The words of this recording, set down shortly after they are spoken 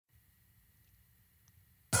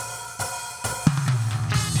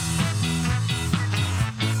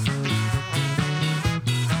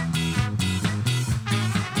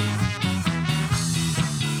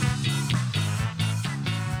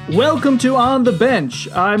Welcome to On the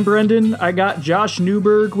Bench. I'm Brendan. I got Josh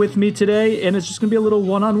Newberg with me today, and it's just going to be a little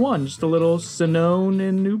one-on-one, just a little Sonnone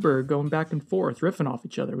and Newberg going back and forth, riffing off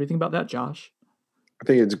each other. What do you think about that, Josh? I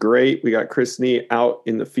think it's great. We got Chris Nee out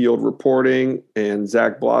in the field reporting, and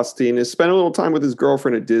Zach Blostein has spent a little time with his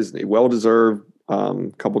girlfriend at Disney. Well-deserved.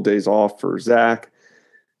 Couple days off for Zach.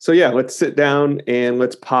 So, yeah, let's sit down and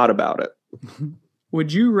let's pod about it.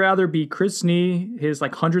 Would you rather be Chris Nee, his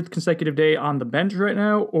 100th consecutive day on the bench right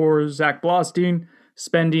now, or Zach Blostein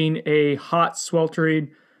spending a hot, sweltering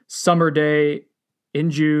summer day in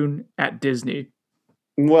June at Disney?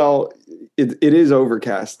 Well, it is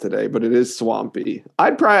overcast today, but it is swampy.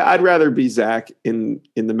 I'd rather be Zach in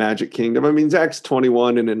the Magic Kingdom. I mean, Zach's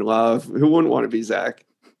 21 and in love. Who wouldn't want to be Zach?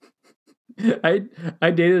 I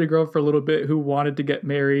dated a girl for a little bit who wanted to get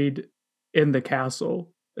married in the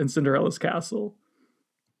castle, in Cinderella's castle.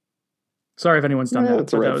 Sorry if anyone's done that.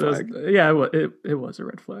 It's a red flag. It was a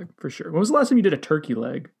red flag for sure. When was the last time you did a turkey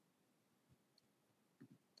leg?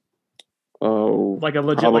 Oh, like a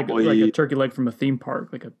legit, like a turkey leg from a theme park,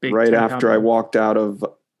 like a big. Right after I walked out of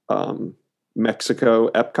Mexico,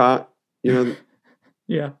 Epcot,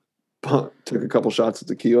 Yeah. Took a couple shots of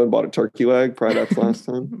tequila and bought a turkey leg. Probably that's the last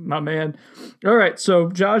time. My man. All right, so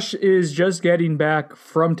Josh is just getting back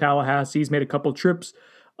from Tallahassee. He's made a couple trips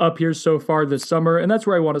up here so far this summer, and that's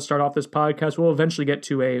where I want to start off this podcast. We'll eventually get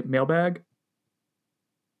to a mailbag.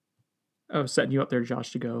 I was setting you up there, Josh,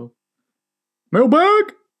 to go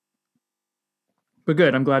mailbag. But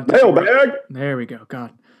good, I'm glad. Mailbag. There we go.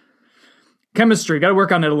 God. Chemistry. Got to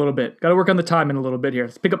work on it a little bit. Got to work on the timing a little bit here.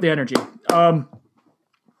 Let's pick up the energy.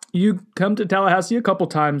 You come to Tallahassee a couple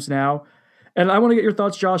times now, and I want to get your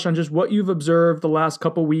thoughts, Josh, on just what you've observed the last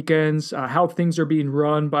couple weekends, how things are being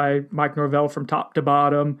run by Mike Norvell from top to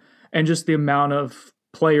bottom, and just the amount of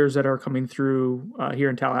players that are coming through here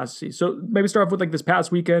in Tallahassee. So maybe start off with this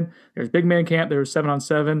past weekend. There's Big Man Camp. There was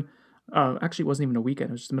 7-on-7. Actually, it wasn't even a weekend.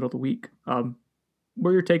 It was just the middle of the week. What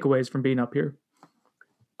are your takeaways from being up here?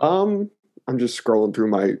 I'm just scrolling through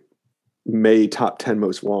my May top 10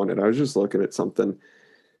 most wanted. I was just looking at something.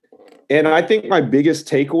 And I think my biggest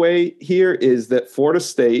takeaway here is that Florida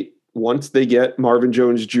State, once they get Marvin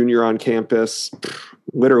Jones Jr. on campus,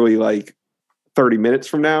 literally 30 minutes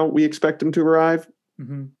from now, we expect him to arrive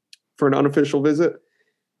for an unofficial visit.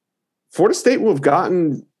 Florida State will have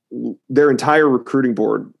gotten their entire recruiting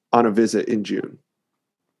board on a visit in June.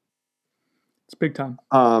 It's big time.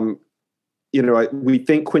 We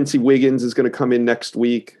think Quincy Wiggins is going to come in next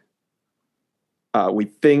week. We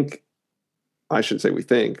think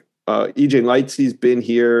EJ Lightsey's been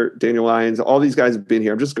here, Daniel Lyons, all these guys have been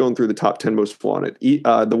here. I'm just going through the top 10 most wanted.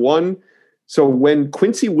 So when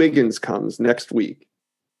Quincy Wiggins comes next week,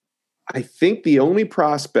 I think the only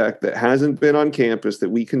prospect that hasn't been on campus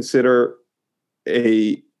that we consider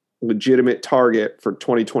a legitimate target for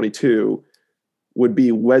 2022 would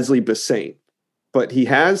be Wesley Bassane. But he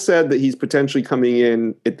has said that he's potentially coming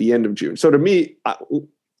in at the end of June. So to me,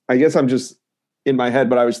 I guess I'm just in my head,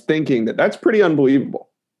 but I was thinking that's pretty unbelievable.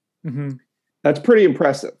 Mm-hmm. That's pretty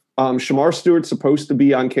impressive. Shamar Stewart's supposed to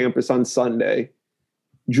be on campus on Sunday.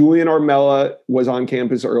 Julian Armella was on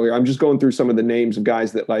campus earlier. I'm just going through some of the names of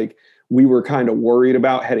guys that we were kind of worried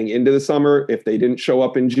about heading into the summer. If they didn't show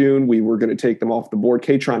up in June, we were going to take them off the board.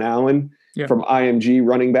 Katron Allen from IMG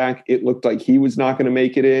running back. It looked like he was not going to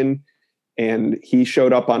make it in. And he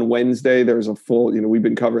showed up on Wednesday. There's a full, we've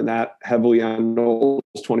been covering that heavily on Noles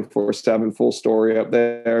 24/7, full story up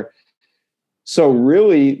there. So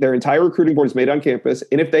really, their entire recruiting board is made on campus.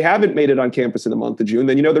 And if they haven't made it on campus in the month of June,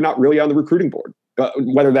 then they're not really on the recruiting board,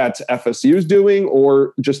 whether that's FSU's doing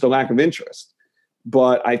or just a lack of interest.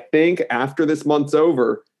 But I think after this month's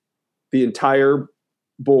over, the entire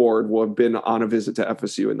board will have been on a visit to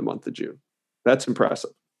FSU in the month of June. That's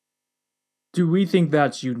impressive. Do we think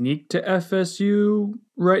that's unique to FSU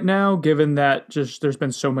right now, given that just there's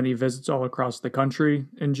been so many visits all across the country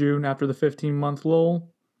in June after the 15-month lull?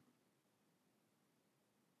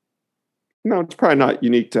 No, it's probably not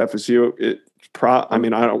unique to FSU. I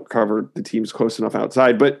don't cover the teams close enough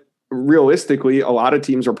outside, but realistically, a lot of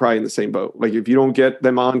teams are probably in the same boat. If you don't get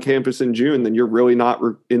them on campus in June, then you're really not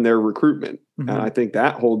in their recruitment. Mm-hmm. And I think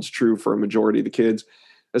that holds true for a majority of the kids,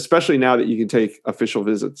 especially now that you can take official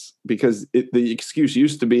visits, because the excuse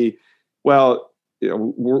used to be, well,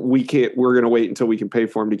 we're going to wait until we can pay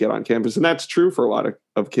for them to get on campus. And that's true for a lot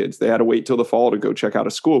of kids. They had to wait till the fall to go check out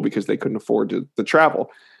a school because they couldn't afford to travel.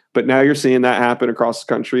 But now you're seeing that happen across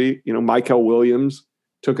the country. Michael Williams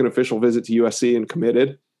took an official visit to USC and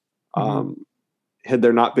committed. Mm-hmm. Had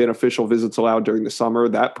there not been official visits allowed during the summer,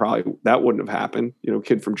 that wouldn't have happened.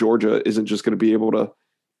 Kid from Georgia isn't just going to be able to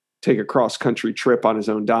take a cross country trip on his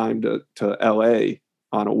own dime to LA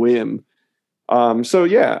on a whim. So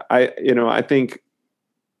yeah, I think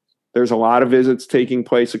there's a lot of visits taking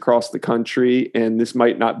place across the country, and this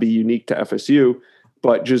might not be unique to FSU,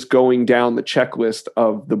 but just going down the checklist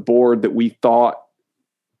of the board that we thought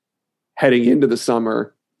heading into the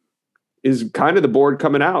summer is kind of the board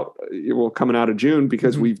coming out of June,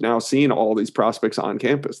 because we've now seen all these prospects on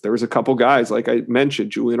campus. There was a couple guys, like I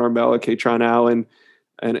mentioned, Julian Armella, Katron Allen,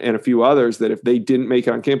 and a few others that if they didn't make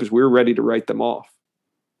it on campus, we were ready to write them off.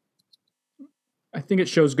 I think it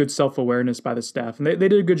shows good self-awareness by the staff. And they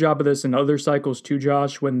did a good job of this in other cycles too,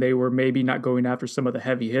 Josh, when they were maybe not going after some of the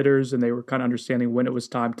heavy hitters and they were kind of understanding when it was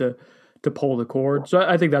time to pull the cord. So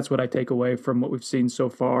I think that's what I take away from what we've seen so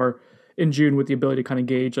far in June, with the ability to kind of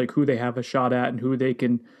gauge like who they have a shot at and who they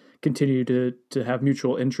can continue to have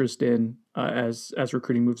mutual interest in as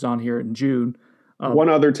recruiting moves on here in June. One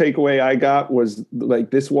other takeaway I got was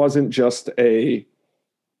like, this wasn't just this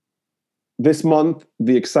month,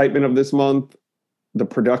 the excitement of this month, the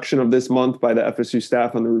production of this month by the FSU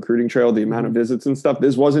staff on the recruiting trail, the amount of visits and stuff.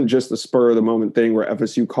 This wasn't just a spur of the moment thing where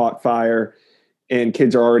FSU caught fire and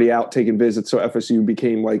kids are already out taking visits, so FSU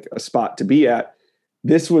became like a spot to be at.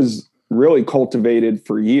 This was really cultivated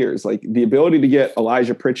for years. Like the ability to get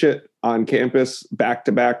Elijah Pritchett on campus back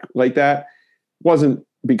to back like that wasn't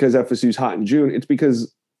because FSU's hot in June. It's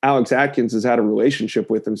because Alex Atkins has had a relationship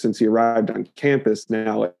with him since he arrived on campus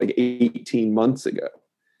now like 18 months ago.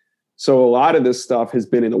 So a lot of this stuff has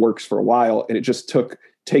been in the works for a while, and it just took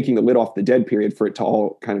taking the lid off the dead period for it to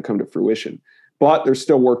all kind of come to fruition. But there's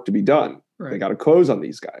still work to be done. Right. They got to close on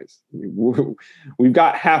these guys. I mean, we've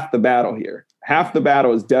got half the battle here. Half the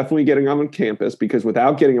battle is definitely getting them on campus, because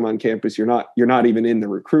without getting them on campus, you're not even in the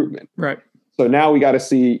recruitment. Right. So now we got to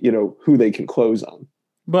see, who they can close on.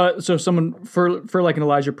 But so someone for like an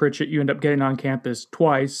Elijah Pritchett, you end up getting on campus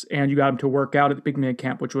twice, and you got him to work out at the Big Man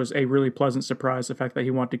Camp, which was a really pleasant surprise. The fact that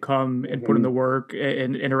he wanted to come and put in the work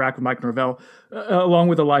and interact with Mike Norvell, along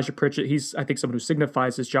with Elijah Pritchett, he's I think someone who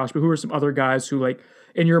signifies this, Josh. But who are some other guys who, like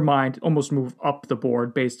in your mind, almost move up the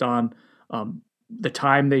board based on the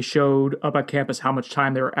time they showed up at campus, how much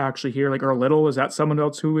time they were actually here? Like Earl Little, is that someone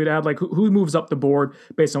else who would add? Like who moves up the board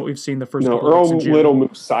based on what we've seen the first couple Earl Little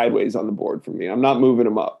moves sideways on the board for me. I'm not moving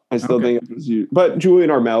him up. I still think it was you. But Julian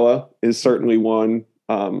Armella is certainly one.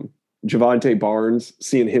 Javante Barnes,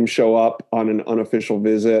 seeing him show up on an unofficial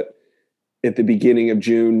visit at the beginning of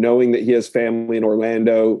June, knowing that he has family in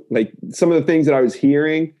Orlando, like some of the things that I was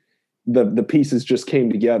hearing, the pieces just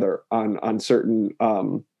came together on certain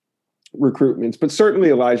recruitments. But certainly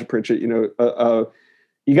Elijah Pritchett,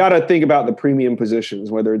 you got to think about the premium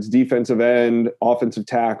positions, whether it's defensive end, offensive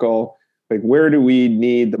tackle. Like, where do we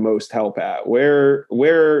need the most help at? Where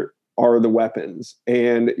are the weapons?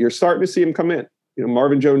 And you're starting to see them come in.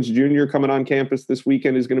 Marvin Jones Jr. coming on campus this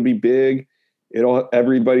weekend is going to be big.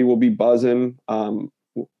 Everybody will be buzzing.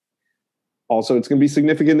 Also, it's going to be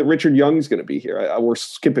significant that Richard Young is going to be here. We're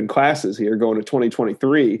skipping classes here, going to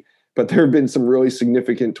 2023, but there have been some really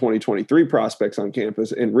significant 2023 prospects on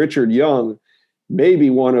campus, and Richard Young may be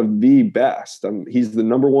one of the best. He's the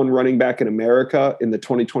number one running back in America in the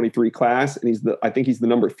 2023 class, and I think he's the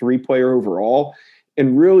number 3 player overall.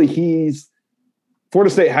 And really, Florida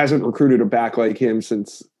State hasn't recruited a back like him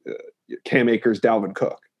since Cam Akers, Dalvin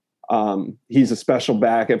Cook. He's a special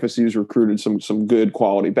back. FSU's recruited some good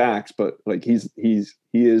quality backs, but like he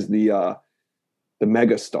is the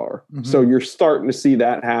mega star. Mm-hmm. So you're starting to see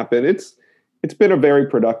that happen. It's been a very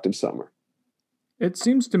productive summer. It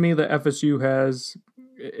seems to me that FSU has,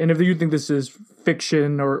 and if you think this is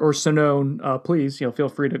fiction or Sonone, please, feel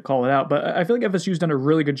free to call it out. But I feel like FSU's done a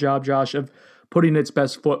really good job, Josh, of putting its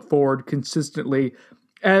best foot forward consistently.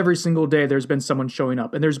 Every single day there's been someone showing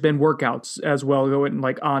up, and there's been workouts as well going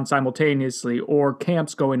on simultaneously, or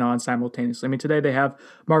camps going on simultaneously. I mean, today they have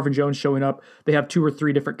Marvin Jones showing up. They have 2 or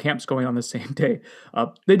 3 different camps going on the same day.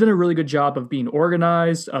 They've done a really good job of being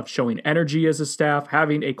organized, of showing energy as a staff,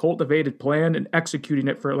 having a cultivated plan and executing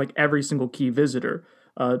it for like every single key visitor.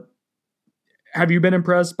 Have you been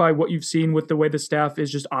impressed by what you've seen with the way the staff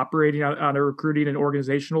is just operating on a recruiting and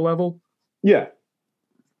organizational level? Yeah.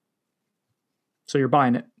 So you're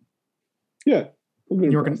buying it. Yeah.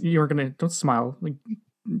 You're gonna don't smile. Like,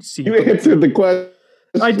 see, you answered the question.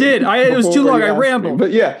 I did. It was too long. I rambled.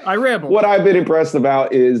 But yeah, I rambled. What I've been impressed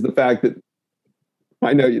about is the fact that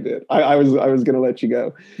I know you did. I was gonna let you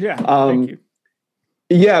go. Yeah. Thank you.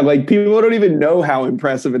 Yeah, like people don't even know how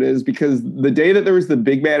impressive it is, because the day that there was the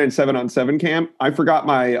big man and 7-on-7 camp, I forgot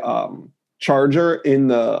my charger in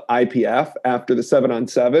the IPF after the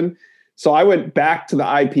 7-on-7. So I went back to the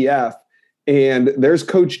IPF and there's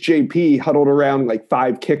Coach JP huddled around like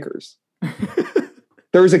 5 kickers.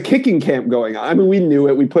 There was a kicking camp going on. I mean, we knew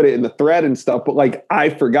it. We put it in the thread and stuff, but like I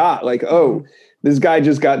forgot, like, oh, this guy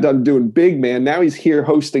just got done doing big man. Now he's here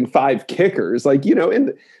hosting 5 kickers. Like, you know,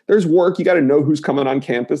 and there's work. You got to know who's coming on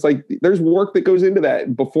campus. Like there's work that goes into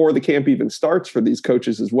that before the camp even starts for these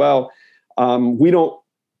coaches as well. We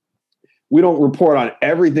don't report on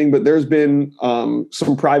everything, but there's been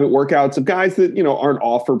some private workouts of guys that, you know, aren't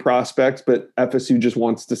offer prospects, but FSU just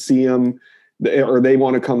wants to see them, or they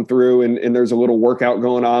want to come through, and there's a little workout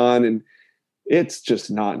going on, and it's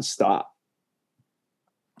just nonstop.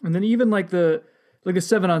 And then even like the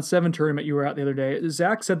 7-on-7 tournament you were at the other day,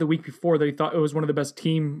 Zach said the week before that he thought it was one of the best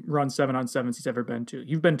team run 7-on-7s he's ever been to.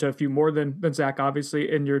 You've been to a few more than Zach, obviously,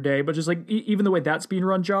 in your day, but just like even the way that's being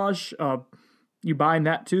run, Josh, you buying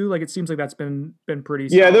that too? Like it seems like that's been pretty.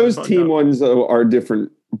 Yeah, those team ones are a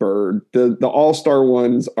different bird. The all-star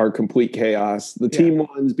ones are complete chaos. The team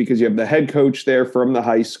ones, because you have the head coach there from the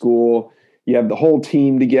high school, you have the whole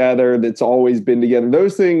team together that's always been together.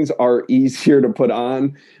 Those things are easier to put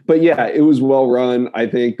on. But yeah, it was well run. I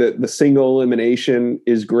think that the single elimination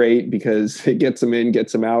is great because it gets them in,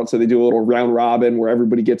 gets them out. So they do a little round robin where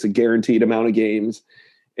everybody gets a guaranteed amount of games.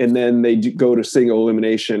 And then they go to single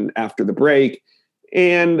elimination after the break.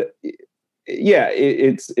 And yeah,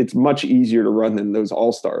 it's much easier to run than those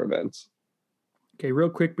all-star events. Okay, real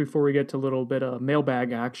quick before we get to a little bit of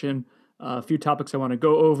mailbag action, a few topics I want to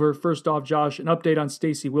go over. First off, Josh, an update on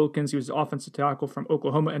Stacey Wilkins. He was an offensive tackle from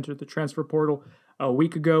Oklahoma, entered the transfer portal a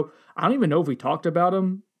week ago. I don't even know if we talked about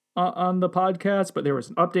him on the podcast, but there was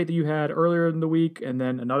an update that you had earlier in the week, and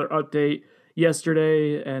then another update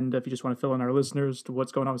yesterday. And if you just want to fill in our listeners to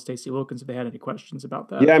what's going on with Stacey Wilkins, if they had any questions about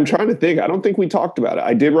that. Yeah, I'm trying to think. I don't think we talked about it.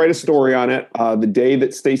 I did write a story on it the day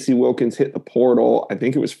that Stacey Wilkins hit the portal. I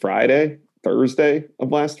think it was Thursday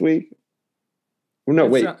of last week. No,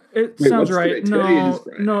 wait. It sounds right.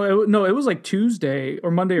 No, it was like Tuesday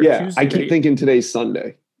or Monday or Tuesday. I keep thinking today's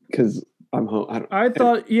Sunday because I'm home. I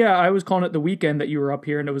thought I was calling it the weekend that you were up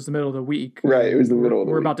here, and it was the middle of the week. Right, it was the middle of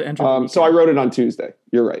the week. We're about to enter the weekend. So I wrote it on Tuesday.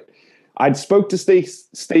 You're right. I spoke to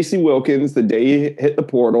Stacey Wilkins the day he hit the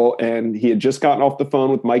portal, and he had just gotten off the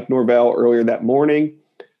phone with Mike Norvell earlier that morning.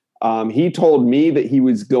 He told me that he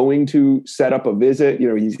was going to set up a visit. You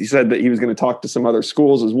know, he said that he was going to talk to some other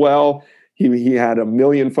schools as well. He had a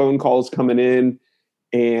million phone calls coming in,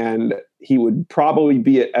 and he would probably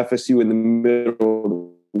be at FSU in the middle of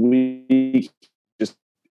the week, just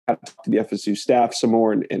have to talk to the FSU staff some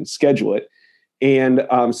more and schedule it. And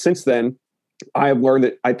since then, I have learned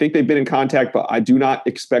that I think they've been in contact, but I do not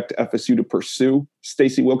expect FSU to pursue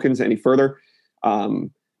Stacey Wilkins any further.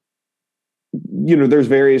 You know, there's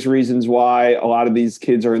various reasons why a lot of these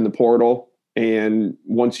kids are in the portal. And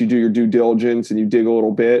once you do your due diligence and you dig a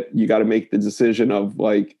little bit, you got to make the decision of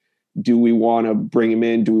like, do we want to bring him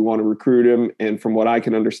in? Do we want to recruit him? And from what I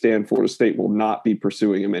can understand, Florida State will not be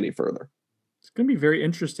pursuing him any further. It's going to be very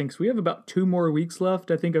interesting because we have about 2 more weeks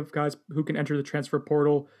left, I think, of guys who can enter the transfer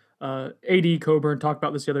portal. AD Coburn talked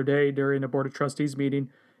about this the other day during a Board of Trustees meeting.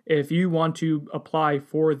 If you want to apply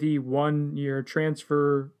for the 1-year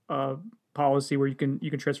transfer policy where you can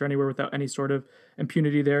transfer anywhere without any sort of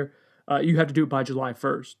impunity there, you have to do it by July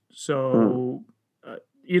 1st. So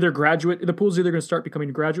either the pool's either going to start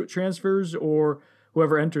becoming graduate transfers or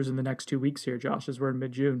whoever enters in the next 2 weeks here, Josh, as we're in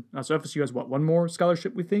mid-June. So FSU has, one more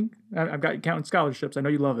scholarship, we think? I've got you counting scholarships. I know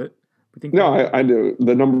you love it. I do.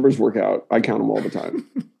 The numbers work out. I count them all the time.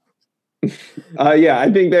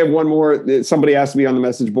 I think they have one more. Somebody asked me on the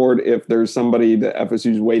message board if there's somebody that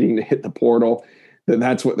FSU's waiting to hit the portal,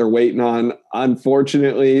 that's what they're waiting on.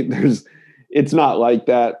 Unfortunately, it's not like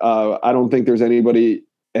that. I don't think there's anybody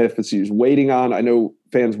FSU's waiting on. I know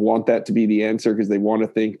fans want that to be the answer because they want to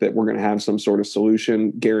think that we're going to have some sort of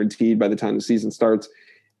solution guaranteed by the time the season starts.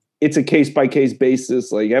 It's a case-by-case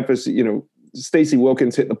basis. Like FSU, you know, Stacey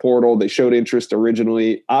Wilkins hit the portal. They showed interest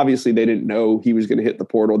originally. Obviously, they didn't know he was going to hit the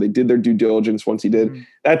portal. They did their due diligence once he did. Mm-hmm.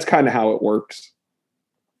 That's kind of how it works.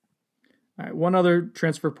 All right, one other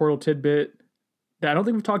transfer portal tidbit that I don't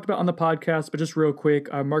think we've talked about on the podcast, but just real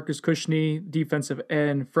quick, Marcus Cushney, defensive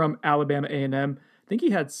end from Alabama A&M. I think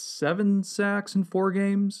he had 7 sacks in 4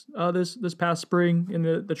 games this past spring in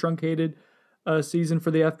the truncated season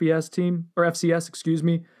for the FBS team, or FCS, excuse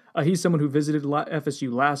me. He's someone who visited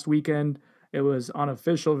FSU last weekend. It was an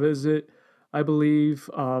unofficial visit, I believe.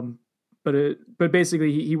 But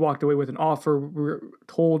basically, he walked away with an offer. We were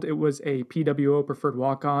told it was a PWO, preferred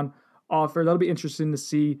walk-on offer. That'll be interesting to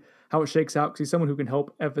see how it shakes out because he's someone who can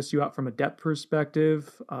help FSU out from a depth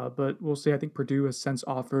perspective. But we'll see. I think Purdue has since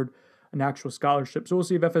offered an actual scholarship. So we'll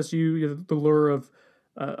see if FSU, the lure of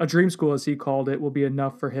a dream school, as he called it, will be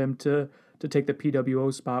enough for him to take the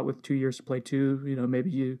PWO spot with 2 years to play too.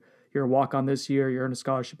 Maybe you're a walk on this year, you're in a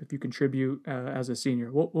scholarship if you contribute as a senior.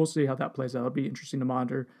 We'll see how that plays out. It'll be interesting to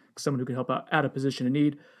monitor someone who can help out at a position of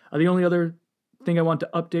need. The only other thing I want to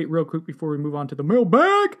update real quick before we move on to the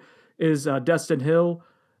mailbag is Destin Hill.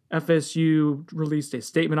 FSU released a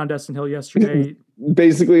statement on Destin Hill yesterday.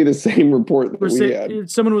 Basically the same report that we had.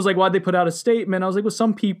 Someone was like, why'd they put out a statement? I was like, well,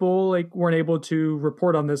 some people weren't able to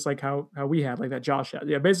report on this how we had, that Josh had.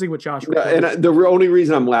 Yeah, basically what Josh reported. And the only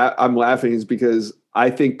reason I'm laughing is because I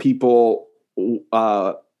think people,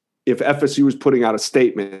 if FSU was putting out a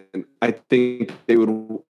statement, I think they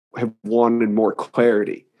would have wanted more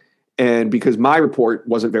clarity. And because my report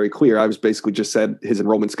wasn't very clear, I was basically just said his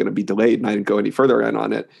enrollment's going to be delayed, and I didn't go any further in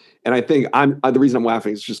on it. And I think the reason I'm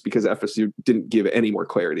laughing is just because FSU didn't give any more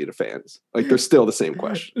clarity to fans. They're still the same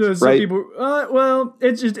questions, right? People, well,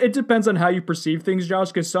 it depends on how you perceive things, Josh.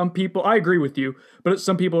 Because some people, I agree with you, but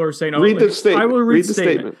some people are saying, read the statement. I will read the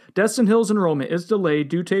statement. Destin Hill's enrollment is delayed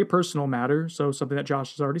due to a personal matter. So something that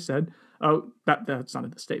Josh has already said. Oh, that's not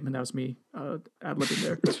in the statement. That was me ad-libbing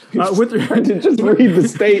there. Just read the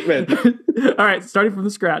statement. All right, starting from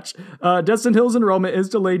the scratch. Destin Hill's enrollment is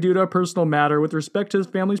delayed due to a personal matter. With respect to his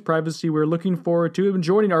family's privacy, we're looking forward to him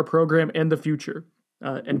joining our program in the future.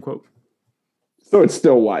 End quote. So it's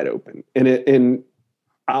still wide open. And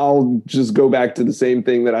I'll just go back to the same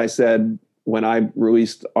thing that I said when I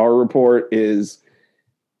released our report is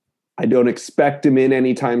I don't expect him in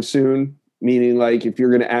anytime soon. Meaning, if you're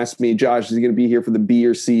going to ask me, Josh, is he going to be here for the B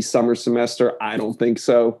or C summer semester? I don't think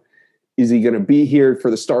so. Is he going to be here for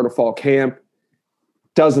the start of fall camp?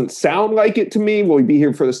 Doesn't sound like it to me. Will he be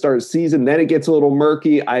here for the start of the season? Then it gets a little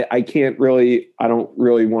murky. I don't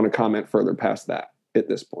really want to comment further past that at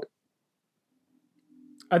this point.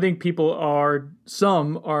 I think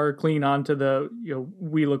some are clinging on to the,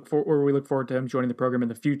 we look forward to him joining the program in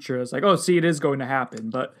the future. It's like, it is going to happen,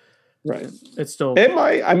 but right. It's still. It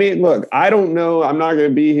might. I mean, look, I don't know. I'm not going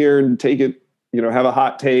to be here and take it, have a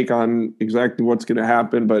hot take on exactly what's going to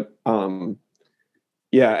happen. But FSU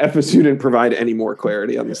didn't provide any more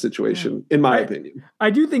clarity on the situation, in my opinion. I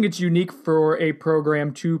do think it's unique for a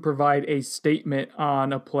program to provide a statement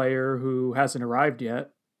on a player who hasn't arrived yet.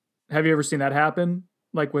 Have you ever seen that happen?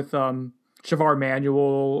 Like with Shavar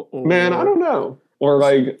Manuel? Man, I don't know. Or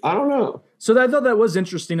I don't know. So I thought that was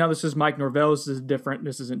interesting. Now this is Mike Norvell. This is different.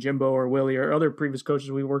 This isn't Jimbo or Willie or other previous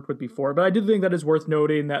coaches we worked with before. But I do think that is worth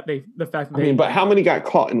noting that but how many got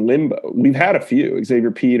caught in limbo? We've had a few.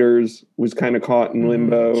 Xavier Peters was kind of caught in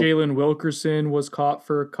limbo. Jalen Wilkerson was caught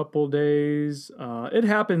for a couple days. It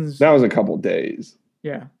happens. That was a couple days.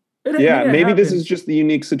 Yeah. Maybe happens. This is just the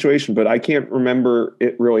unique situation, but I can't remember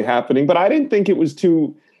it really happening. But I didn't think it was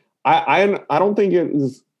too. I don't think it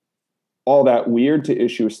was all that weird to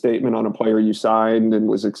issue a statement on a player you signed and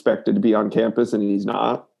was expected to be on campus and he's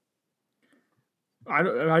not.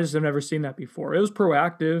 I just have never seen that before. It was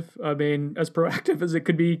proactive. I mean, as proactive as it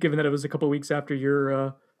could be, given that it was a couple of weeks after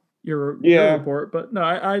your report. But no,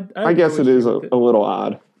 I guess it is a little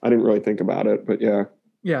odd. I didn't really think about it, but yeah.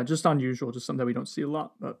 Yeah, just unusual, just something that we don't see a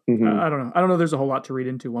lot. But I don't know. I don't know. There's a whole lot to read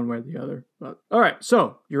into one way or the other. But all right,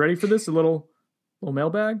 so you ready for this? A little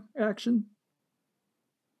mailbag action.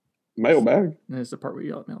 Mailbag. That's the part where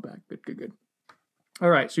you yell at mailbag. Good. All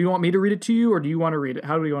right. So you want me to read it to you, or do you want to read it?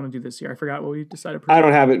 How do we want to do this here? I forgot what we decided. I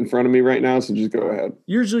don't have it in front of me right now, so just go ahead.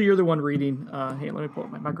 Usually you're the one reading. Hey, let me pull up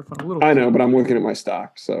my microphone a little. I know, but I'm looking at my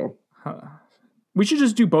stock, so. We should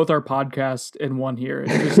just do both our podcasts in one here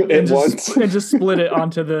and just split it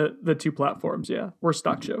onto the two platforms. Yeah, we're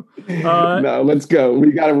Stock Show. No, let's go.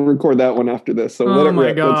 We got to record that one after this. So let it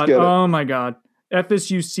rip. Let's get it. Oh my God.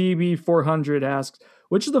 FSU CB 400 asks,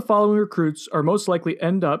 which of the following recruits are most likely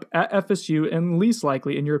end up at FSU and least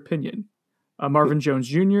likely in your opinion? Marvin Jones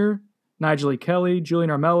Jr., Nigel E. Kelly, Julian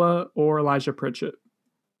Armella, or Elijah Pritchett?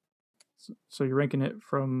 So you're ranking it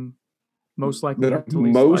from most likely to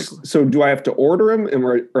least likely. So do I have to order them,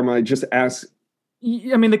 or am I just ask?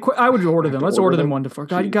 I mean, I would order them. Let's order them 1 to 4.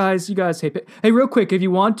 God, you guys hate it. Hey, real quick, if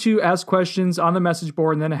you want to ask questions on the message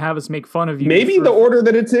board and then have us make fun of you. Maybe the order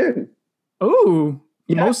that it's in. Oh,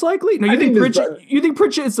 yeah. Most likely? No, you think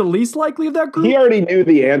Pritchett is the least likely of that group? He already knew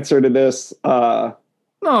the answer to this.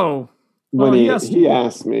 No. When he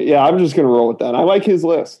asked me. Yeah, I'm just going to roll with that. I like his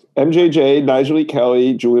list. MJJ, Nigel E.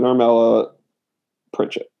 Kelly, Julian Armella,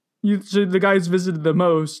 Pritchett. So the guys visited the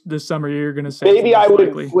most this summer, you're going to say. Maybe I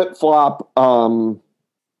would flip-flop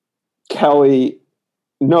Kelly.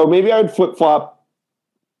 No, maybe I would flip-flop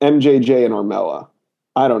MJJ and Armella.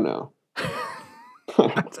 I don't know.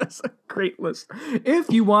 That's a great list. If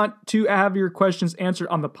you want to have your questions answered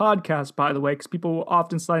on the podcast, by the way, because people will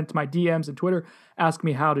often slide into my DMs and Twitter, ask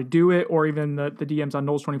me how to do it, or even the DMs on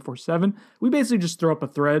Knowles 24/7. We basically just throw up a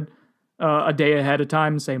thread a day ahead of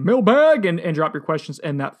time and say mailbag and drop your questions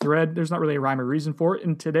in that thread. There's not really a rhyme or reason for it.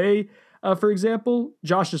 And today, for example,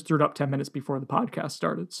 Josh just threw it up 10 minutes before the podcast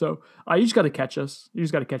started. So you just got to catch us. You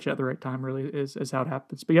just got to catch it at the right time, really, is how it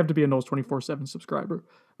happens. But you have to be a Knowles 24/7 subscriber.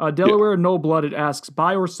 Delaware No Blooded asks,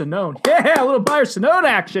 buy or Sonone? Yeah, a little buy or Sonone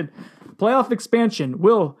action. Playoff expansion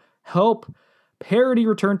will help parity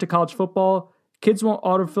return to college football. Kids won't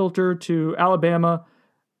autofilter to Alabama,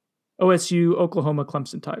 OSU, Oklahoma,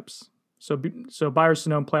 Clemson types. So buy or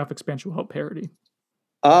Sonone, playoff expansion will help parity.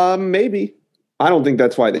 Maybe. I don't think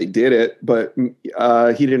that's why they did it, but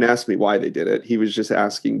he didn't ask me why they did it. He was just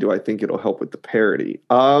asking, do I think it'll help with the parity?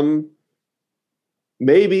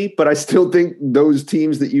 Maybe, but I still think those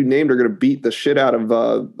teams that you named are going to beat the shit out of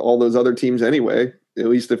all those other teams anyway, at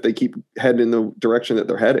least if they keep heading in the direction that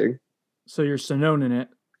they're heading. So you're Sonone in it.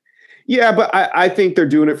 Yeah, but I think they're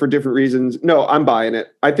doing it for different reasons. No, I'm buying it.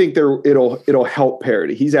 I think it'll help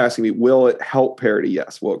parity. He's asking me, will it help parity?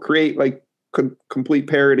 Yes. Will it create like complete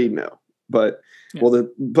parity? No. But yes.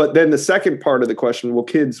 But then the second part of the question, will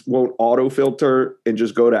kids won't auto filter and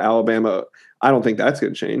just go to Alabama? I don't think that's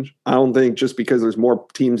going to change. I don't think just because there's more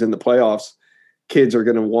teams in the playoffs, kids are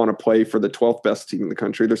going to want to play for the 12th best team in the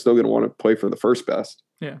country. They're still going to want to play for the first best.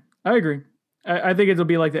 Yeah, I agree. I think it'll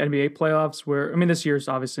be like the NBA playoffs where, I mean, this year is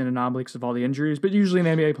obviously an anomaly because of all the injuries, but usually in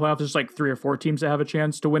the NBA playoffs, there's like 3 or 4 teams that have a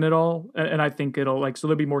chance to win it all. And I think so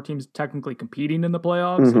there'll be more teams technically competing in the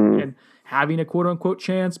playoffs and having a quote unquote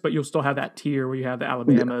chance, but you'll still have that tier where you have the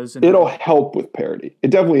Alabamas. And it'll help with parity.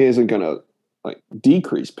 It definitely isn't going to like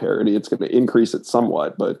decrease parity. It's going to increase it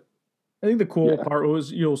somewhat, but I think the cool part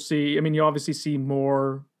was you'll see, I mean, you obviously see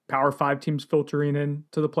more Power 5 teams filtering in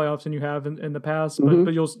to the playoffs than you have in the past,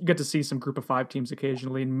 but you'll get to see some group of 5 teams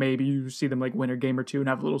occasionally, and maybe you see them like win a game or two and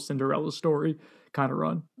have a little Cinderella story kind of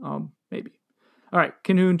run. Maybe. All right.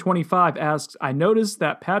 Kinhoon25 asks, I noticed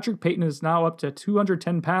that Patrick Payton is now up to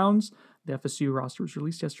 210 pounds. The FSU roster was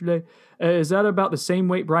released yesterday. Is that about the same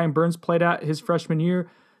weight Brian Burns played at his freshman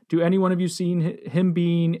year? Do any one of you seen him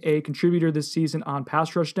being a contributor this season on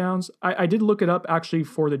pass rush downs? I did look it up actually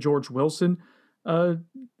for the George Wilson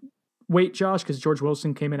weight, Josh, because George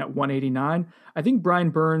Wilson came in at 189. I think Brian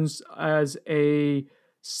Burns as a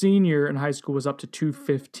senior in high school was up to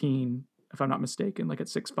 215, if I'm not mistaken, like at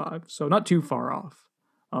 6'5". So not too far off.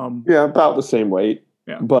 Yeah, about the same weight.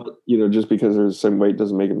 Yeah. But, just because there's the same weight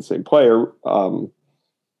doesn't make him the same player. Do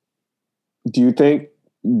you think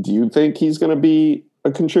he's going to be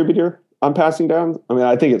a contributor on passing downs? I mean,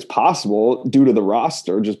 I think it's possible due to the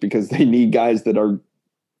roster, just because they need guys that are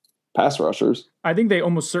pass rushers. I think they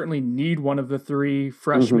almost certainly need one of the 3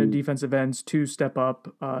 freshman defensive ends to step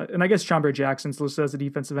up. And I guess Chambray Jackson's listed as a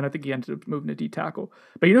defensive end. I think he ended up moving to D tackle.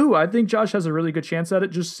 But you know who I think, Josh, has a really good chance at it,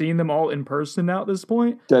 just seeing them all in person now at this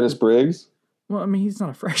point? Dennis Briggs? Well, I mean, he's not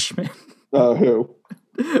a freshman. Who?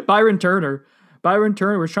 Byron Turner. Byron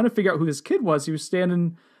Turner was trying to figure out who this kid was. He was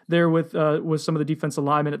standing there with some of the defensive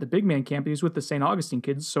linemen at the big man camp. He was with the St. Augustine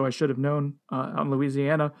kids, so I should have known out in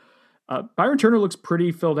Louisiana. Byron Turner looks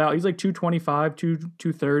pretty filled out. He's like 225,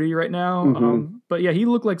 230 right now. But yeah, he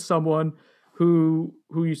looked like someone who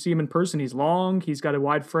you see him in person. He's long. He's got a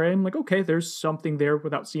wide frame. Like, okay, there's something there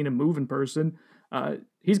without seeing him move in person.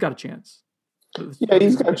 He's got a chance. Yeah,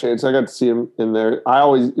 he's got a chance. I got to see him in there. I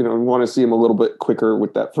always, want to see him a little bit quicker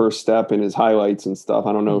with that first step in his highlights and stuff.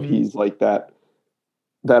 I don't know if he's like that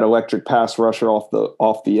electric pass rusher off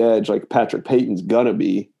the edge like Patrick Payton's gonna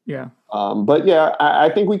be. Yeah. But yeah, I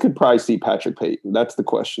think we could probably see Patrick Payton. That's the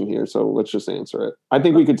question here. So let's just answer it. I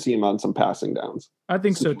think we could see him on some passing downs. I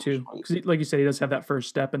think so too. Because like you said, he does have that first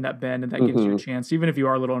step and that bend, and that gives you a chance. Even if you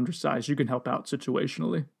are a little undersized, you can help out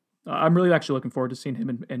situationally. I'm really actually looking forward to seeing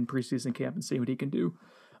him in preseason camp and seeing what he can do.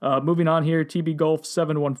 Moving on here, TB Golf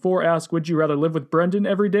 714 asks, would you rather live with Brendan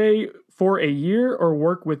every day for a year or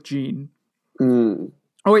work with Gene?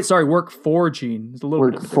 Oh, wait, sorry, work for Gene. It's a little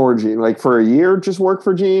work for Gene. Like for a year, just work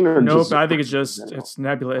for Gene? Or nope, I think it's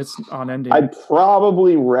nebulous. It's unending. I'd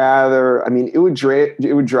probably rather, I mean, it would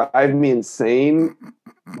drive me insane,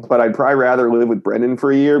 but I'd probably rather live with Brendan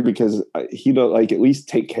for a year because he'd like at least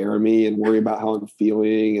take care of me and worry about how I'm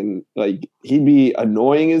feeling. And like, he'd be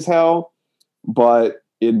annoying as hell, but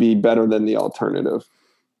it'd be better than the alternative.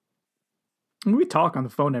 We talk on the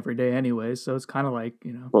phone every day anyway, so it's kind of like,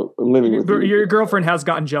 well, living with your girlfriend has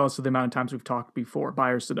gotten jealous of the amount of times we've talked before.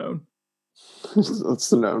 Buy or Sedone?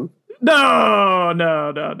 Sedone.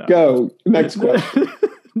 No. Go. Next question.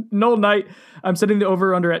 Noel Knight, I'm setting the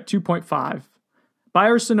over-under at 2.5. Buy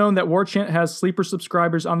or Sonone that War Chant has sleeper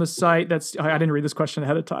subscribers on the site. I didn't read this question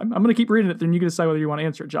ahead of time. I'm going to keep reading it, then you can decide whether you want to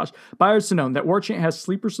answer it, Josh. Buy or Sonone that War Chant has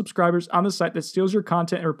sleeper subscribers on the site that steals your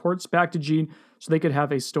content and reports back to Gene so they could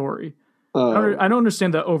have a story. I don't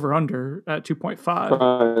understand the over-under at 2.5.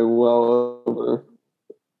 Probably well over.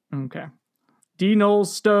 Okay. D. Noel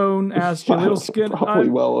Stone asked Jaleel Skinner. Probably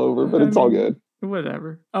well over, but it's all good.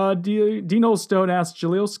 Whatever. D. Noel Stone asked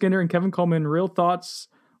Jaleel Skinner and Kevin Coleman, real thoughts.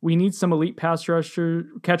 We need some elite pass rusher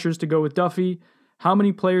catchers to go with Duffy. How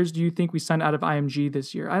many players do you think we sign out of IMG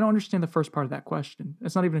this year? I don't understand the first part of that question.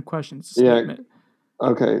 That's not even a question. It's a statement.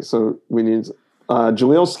 Okay, so we need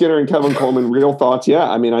Jaleel Skinner and Kevin Coleman, real thoughts. Yeah,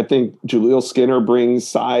 I mean, I think Jaleel Skinner brings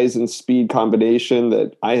size and speed combination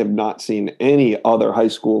that I have not seen any other high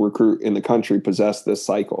school recruit in the country possess this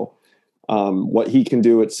cycle. What he can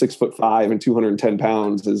do at 6'5" and 210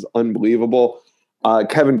 pounds is unbelievable.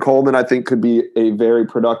 Kevin Coleman, I think, could be a very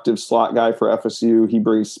productive slot guy for FSU. He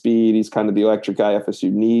brings speed. He's kind of the electric guy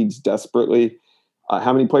FSU needs desperately.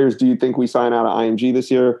 How many players do you think we sign out of IMG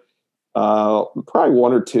this year? Probably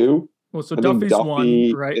one or two. Well, so Duffy's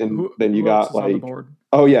one, right? And then you got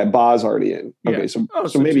Ba's already in. Okay, yeah.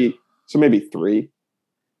 so maybe three.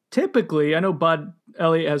 Typically, I know Bud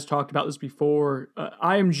Elliott has talked about this before.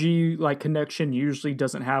 IMG connection usually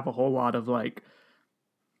doesn't have a whole lot of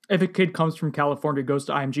if a kid comes from California, goes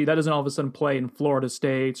to IMG, that doesn't all of a sudden play in Florida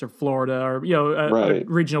States or Florida or, a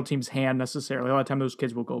regional team's hand necessarily. A lot of time those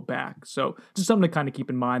kids will go back. So just something to kind of keep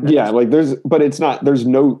in mind. There's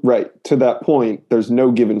no, right, to that point, there's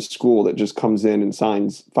no given school that just comes in and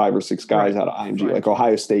signs 5 or 6 guys out of IMG. Right. Like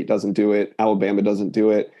Ohio State doesn't do it. Alabama doesn't do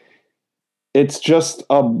it. It's just,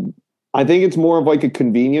 I think it's more of a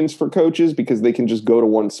convenience for coaches because they can just go to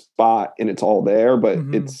one spot and it's all there, but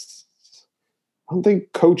I don't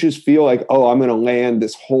think coaches feel like, I'm going to land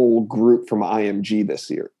this whole group from IMG this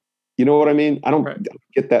year. You know what I mean? I don't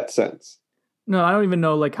get that sense. No, I don't even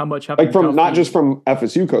know how much happened. From not just from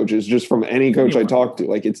FSU coaches, just from any coach I talk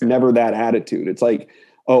to. It's never that attitude. It's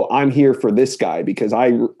I'm here for this guy because I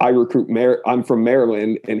recruit. I'm from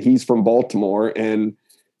Maryland and he's from Baltimore, and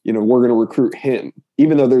we're going to recruit him,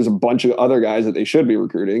 even though there's a bunch of other guys that they should be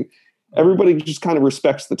recruiting. Everybody just kind of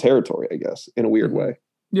respects the territory, I guess, in a weird way.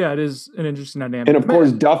 Yeah, it is an interesting dynamic. And of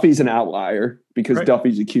course, Duffy's an outlier because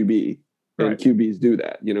Duffy's a QB, and QBs do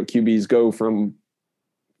that. QBs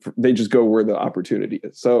they just go where the opportunity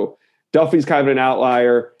is. So Duffy's kind of an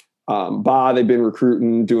outlier. They've been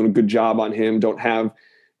recruiting, doing a good job on him. Don't have,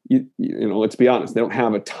 let's be honest, they don't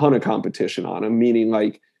have a ton of competition on him, meaning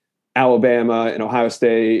Alabama and Ohio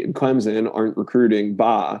State and Clemson aren't recruiting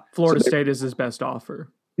Florida State is his best offer.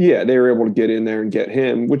 Yeah, they were able to get in there and get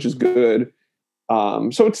him, which is good.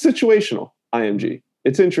 So it's situational, IMG.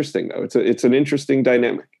 It's interesting, though. It's an interesting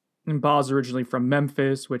dynamic. And Ba's originally from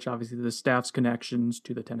Memphis, which obviously the staff's connections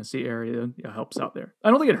to the Tennessee area helps out there.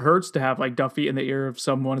 I don't think it hurts to have Duffy in the ear of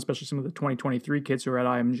someone, especially some of the 2023 kids who are at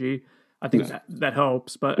IMG. I think that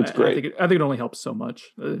helps, but it's great. I think it only helps so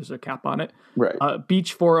much. There's a cap on it. Right.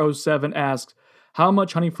 Beach 407 asks, how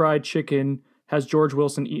much honey fried chicken has George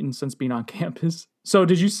Wilson eaten since being on campus? So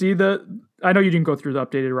did you see I know you didn't go through the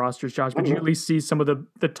updated rosters, Josh, but did you at least see some of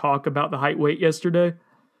the talk about the height weight yesterday?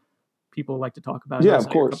 People like to talk about it. Yeah, of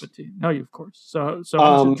course. No, of course. So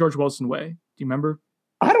how much did George Wilson weigh? Do you remember?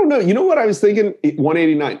 I don't know. You know what I was thinking?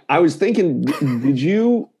 189. I was thinking, did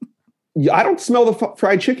you? I don't smell the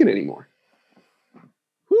fried chicken anymore.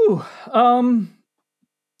 Whew.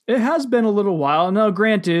 It has been a little while. No,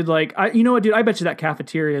 granted, you know what, dude? I bet you that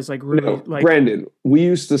cafeteria is really Brandon, we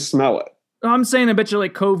used to smell it. I'm saying I bet you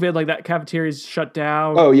COVID, that cafeteria's shut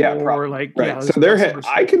down. Oh yeah, or right. So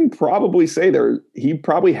I can probably say he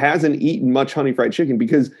probably hasn't eaten much honey fried chicken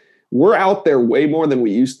because we're out there way more than we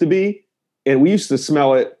used to be, and we used to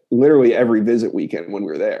smell it literally every visit weekend when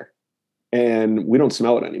we were there, and we don't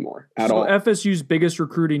smell it anymore at all. FSU's biggest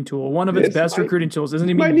recruiting tool, one of its best recruiting tools, isn't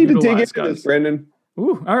even. Might need to dig into this, Brandon.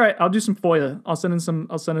 Ooh, all right. I'll do some FOIA. I'll send in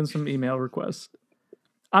some email requests.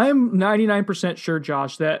 I am 99% sure,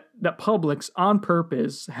 Josh, that Publix on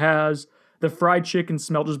purpose has the fried chicken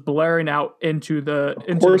smell just blaring out into the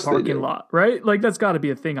parking lot, right? That's got to be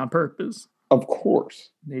a thing on purpose. Of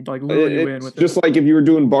course. They'd lure you in with just like if you were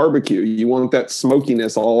doing barbecue, you want that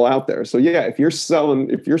smokiness all out there. So yeah, if you're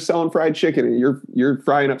selling fried chicken and you're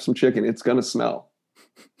frying up some chicken, it's gonna smell.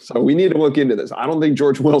 So we need to look into this. I don't think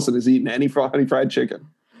George Wilson has eaten any honey fried chicken.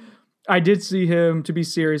 I did see him, to be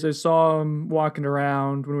serious. I saw him walking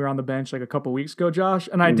around when we were on the bench a couple weeks ago, Josh,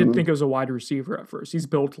 and I did think it was a wide receiver at first. He's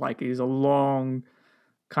built he's a long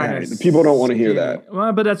kind of. People don't want to hear that.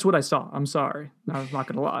 Well, but that's what I saw. I'm sorry. I'm not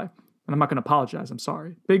going to lie. And I'm not going to apologize. I'm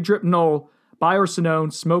sorry. Big Drip Noel Buy or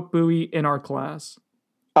Sonone, smoke buoy in our class.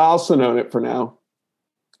 I'll Sonone it for now.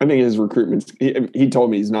 I think his recruitment, he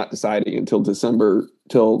told me he's not deciding until December,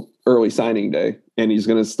 till early signing day. And he's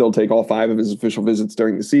going to still take all 5 of his official visits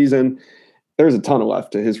during the season. There's a ton of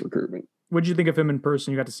left to his recruitment. What did you think of him in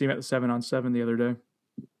person? You got to see him at the 7-on-7 the other day.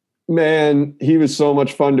 Man, he was so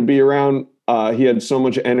much fun to be around. He had so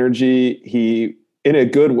much energy. He, in a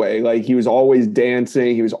good way, like he was always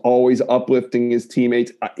dancing. He was always uplifting his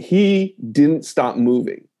teammates. He didn't stop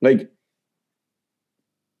moving. Like,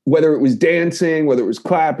 whether it was dancing, whether it was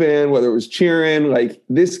clapping, whether it was cheering, like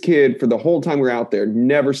this kid for the whole time we were out there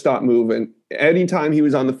never stopped moving. Anytime he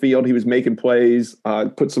was on the field, he was making plays.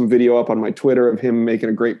 Put some video up on my Twitter of him making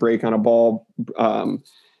a great break on a ball.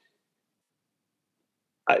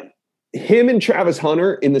 Him and Travis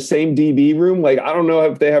Hunter in the same DB room, like I don't know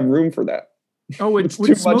if they have room for that. Oh, would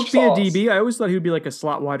Smoke be a DB? I always thought he would be like a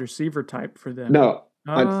slot wide receiver type for them. No,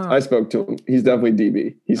 I spoke to him. He's definitely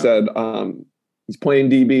DB. He said he's playing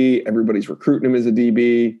DB. Everybody's recruiting him as a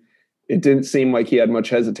DB. It didn't seem like he had much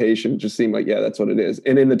hesitation. It just seemed like, yeah, that's what it is.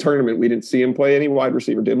 And in the tournament, we didn't see him play any wide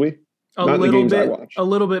receiver, did we? A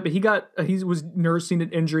little bit, but he was nursing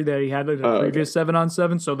an injury that he had in a previous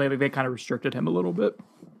 7-on-7, so they kind of restricted him a little bit.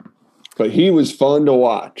 But he was fun to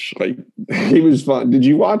watch. Like, he was fun. Did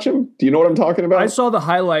you watch him? Do you know what I'm talking about? I saw the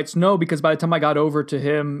highlights. No, because by the time I got over to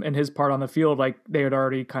him and his part on the field, like they had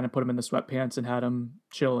already kind of put him in the sweatpants and had him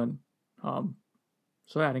chilling.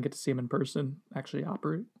 So yeah, I didn't get to see him in person actually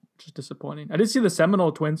operate, which is disappointing. I did see the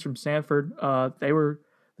Seminole twins from Stanford. They were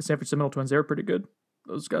the Stanford Seminole twins. They were pretty good.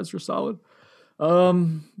 Those guys were solid.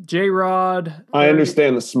 J-Rod. I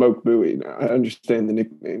understand the smoke buoy now. I understand the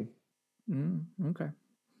nickname. Okay.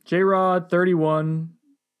 J-Rod, 31.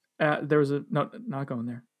 There was not going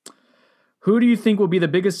there. Who do you think will be the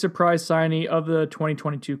biggest surprise signee of the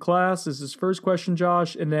 2022 class? This is his first question,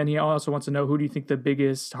 Josh. And then he also wants to know, who do you think the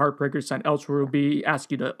biggest heartbreaker signed elsewhere will be?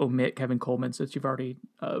 Ask you to omit Kevin Coleman since you've already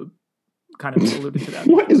kind of alluded to that.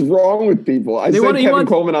 What is wrong with people? I said Kevin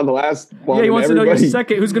Coleman on the last one. Yeah, he wants to know who's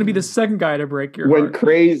going to be the second guy to break your heart. Went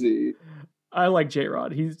crazy. I like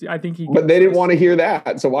J-Rod. But they didn't want to hear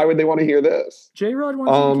that. So why would they want to hear this? J-Rod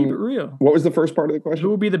wants to keep it real. What was the first part of the question? Who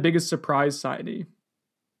will be the biggest surprise signee?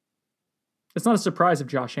 It's not a surprise if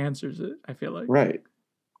Josh answers it, I feel like. Right.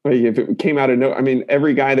 Like if it came out of no, I mean,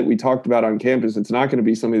 every guy that we talked about on campus, it's not going to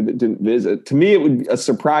be somebody that didn't visit. To me, a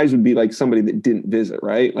surprise would be like somebody that didn't visit,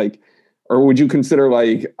 right? Like, or would you consider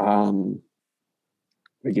like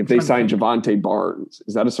if they signed Javante Barnes,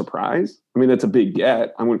 is that a surprise? I mean, that's a big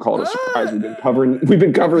get. I wouldn't call it a surprise. We've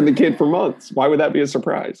been covering the kid for months. Why would that be a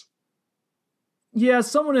surprise? Yeah,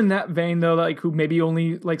 someone in that vein though, like who maybe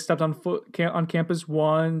only like stepped on campus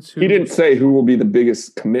once. He didn't say who will be the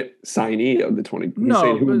biggest commit signee of the 20. He's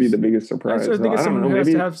saying who will be the biggest surprise. I think someone who has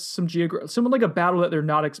to have some someone like a battle that they're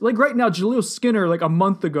not like right now. Jaleel Skinner, like a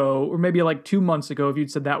month ago, or maybe like 2 months ago, if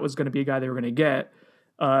you'd said that was going to be a guy they were going to get,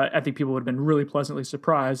 I think people would have been really pleasantly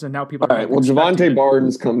surprised. And now people. All right. Well, Javante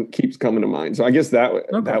Barnes keeps coming to mind, so I guess that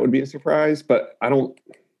would be a surprise. But I don't.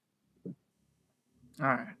 All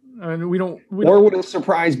right. I mean, or would a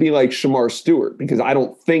surprise be like Shamar Stewart? Because I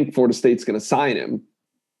don't think Florida State's going to sign him.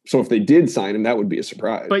 So if they did sign him, that would be a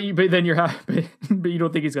surprise. But then you're happy, but you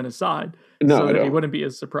don't think he's going to sign. No, so I don't. He wouldn't be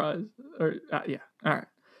a surprise. Or yeah, all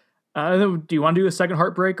right. Do you want to do a second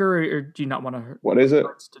heartbreaker, or do you not want to? What is it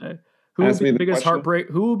today? Who will be the biggest heartbreak?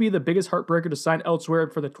 Who will be the biggest heartbreaker to sign elsewhere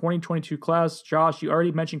for the 2022 class? Josh, you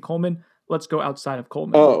already mentioned Coleman. Let's go outside of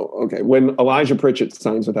Coleman. Oh, okay. When Elijah Pritchett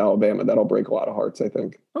signs with Alabama, that'll break a lot of hearts, I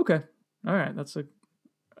think. Okay. All right. That's a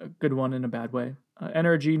good one in a bad way.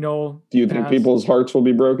 NRG, Noel. Do you think people's hearts will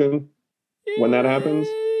be broken when that happens?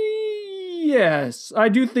 Yes. I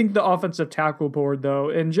do think the offensive tackle board, though,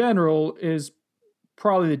 in general, is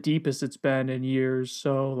probably the deepest it's been in years.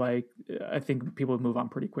 So, like, I think people would move on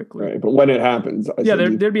pretty quickly. Right. But when it happens,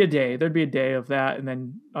 there'd be a day. There'd be a day of that. And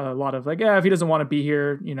then a lot of like, if he doesn't want to be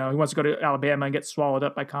here, he wants to go to Alabama and get swallowed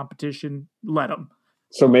up by competition, let him.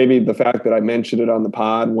 So maybe the fact that I mentioned it on the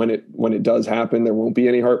pod, when it does happen, there won't be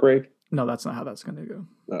any heartbreak? No, that's not how that's going to go.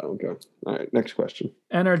 Oh, okay. All right. Next question.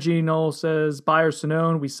 NRG Noel says, Buy or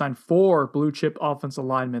Sonone, we signed 4 blue chip offensive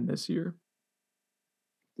linemen this year.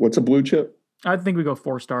 What's a blue chip? I think we go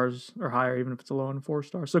 4 stars or higher, even if it's a low end 4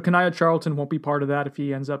 stars. So Kanaya Charlton won't be part of that if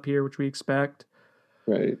he ends up here, which we expect.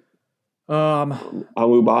 Right.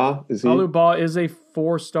 Aluba, is he? Aluba is a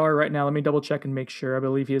 4-star right now. Let me double check and make sure. I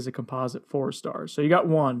believe he is a composite 4-star. So you got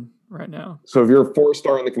 1 right now. So if you're a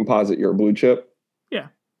 4-star in the composite, you're a blue chip? Yeah.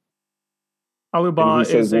 Aluba and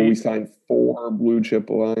he says, we signed 4 blue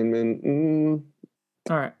chip linemen.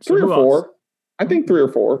 All right. So 3 or 4. I think 3 or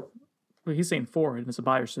 4. Well, he's saying 4, and it's a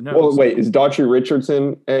buy or so no. Well, wait, is Daughtry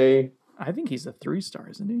Richardson a? I think he's a 3-star,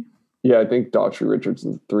 isn't he? Yeah, I think Daughtry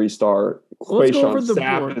Richardson's a 3-star. Well, let's go over Quayshawn the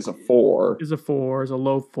Sapp board. is a 4. Is a 4, is a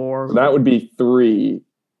low 4. So that would be 3.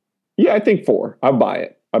 Yeah, I think 4. I'll buy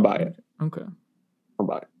it. Okay. I'll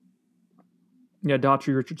buy it. Yeah,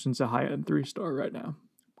 Daughtry Richardson's a high-end 3-star right now.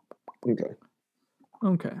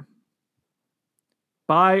 Okay.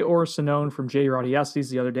 Buy or Sonone from Jay Roddy asked these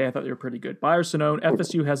the other day. I thought they were pretty good. Buy or Sonone,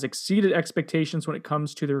 FSU has exceeded expectations when it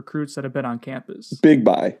comes to the recruits that have been on campus. Big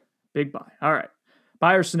buy. Big buy. All right.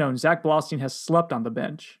 Buy or Sonone, Zach Blostein has slept on the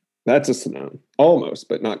bench. That's a Sonone. Almost,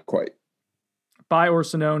 but not quite. Buy or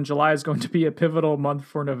Sonone, July is going to be a pivotal month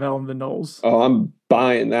for Novell and the Noles. Oh, I'm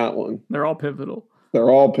buying that one. They're all pivotal. They're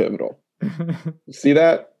all pivotal. See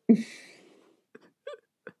that?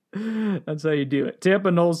 That's how you do it.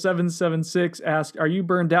 Tampa Knowles 776 asks, are you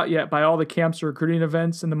burned out yet by all the camps or recruiting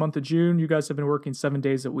events in the month of June? You guys have been working 7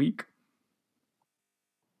 days a week.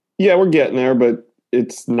 Yeah, we're getting there, but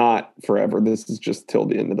it's not forever. This is just till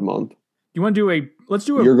the end of the month. You want to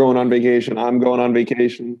do You're going on vacation. I'm going on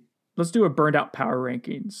vacation. Let's do a burned out power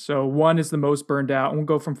rankings. So 1 is the most burned out, and we'll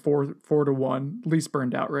go from 4 to 1. Least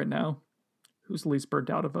burned out right now. Who's the least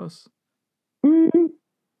burned out of us?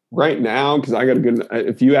 Right now, because I got a good.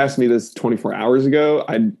 If you asked me this 24 hours ago,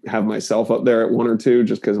 I'd have myself up there at 1 or 2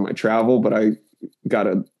 just because of my travel. But I got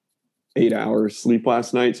a 8 hours sleep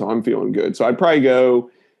last night, so I'm feeling good. So I'd probably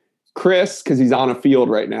go Chris because he's on a field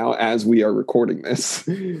right now as we are recording this.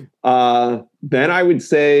 Then I would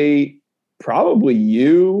say probably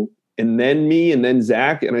you, and then me, and then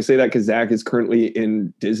Zach. And I say that because Zach is currently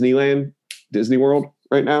in Disney World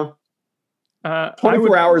right now.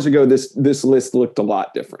 24 hours ago, this list looked a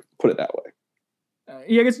lot different. Put it that way.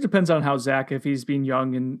 Yeah, I guess it depends on how Zach, if he's being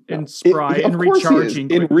young and spry and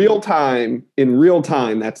recharging. In real time,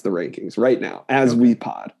 that's the rankings right now as we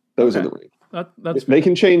pod. Those are the rankings. They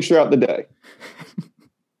can change throughout the day.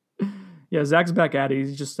 Yeah, Zach's back at it.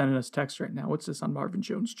 He's just sending us text right now. What's this on Marvin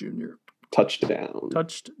Jones Jr.? Touchdown.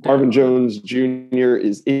 Marvin Jones Jr.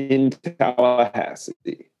 is in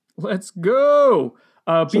Tallahassee. Let's go.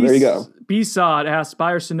 So there you go. B-Sod asks,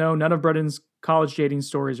 buy or Sonone, none of Brendan's college dating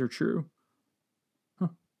stories are true. Huh.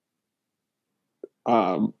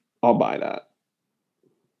 I'll buy that.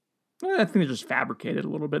 I think they're just fabricated a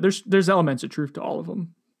little bit. There's elements of truth to all of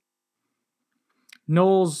them.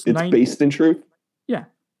 Knowles, it's based in truth. Yeah.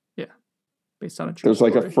 Based on a truth. There's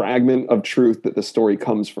like a fragment of truth that the story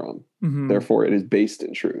comes from. Mm-hmm. Therefore, it is based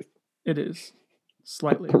in truth. It is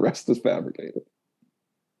slightly. The rest is fabricated.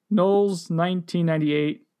 Knowles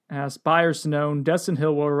 1998 asks, buy or Sonone, Destin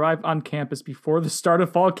Hill will arrive on campus before the start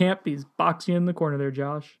of fall camp. He's boxing in the corner there,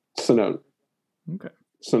 Josh. Sonone. Okay.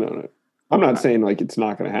 Sonone. I'm not saying like it's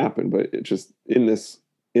not going to happen, but it just in this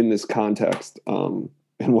context, and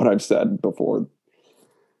what I've said before,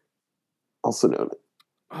 I'll Sonone it.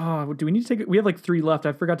 Oh, do we need to take it? We have like 3 left.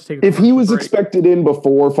 I forgot to take. If he was expected in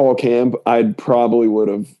before fall camp, I'd probably would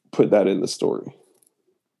have put that in the story.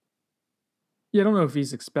 Yeah, I don't know if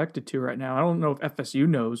he's expected to right now. I don't know if FSU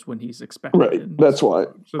knows when he's expected. Right, that's why.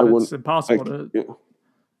 So it's impossible to. Yeah.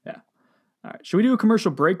 All right. Should we do a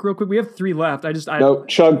commercial break real quick? We have 3 left. Nope,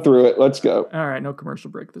 chug through it. Let's go. All right, no commercial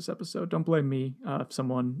break this episode. Don't blame me if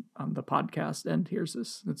someone on the podcast end hears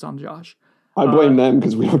this. It's on Josh. I blame them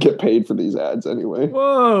because we don't get paid for these ads anyway.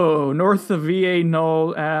 Whoa! North of VA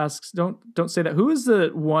Null asks, don't say that. Who is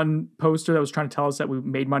the one poster that was trying to tell us that we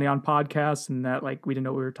made money on podcasts and that like we didn't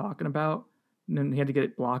know what we were talking about? And then he had to get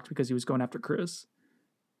it blocked because he was going after Chris.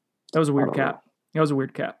 That was a weird cap.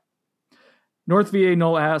 North VA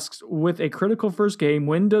Null asks, with a critical first game,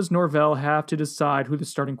 when does Norvell have to decide who the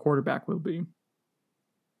starting quarterback will be?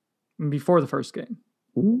 Before the first game.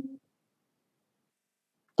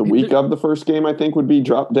 The week of the first game, I think, would be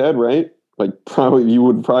drop dead, right? Like you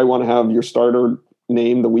would probably want to have your starter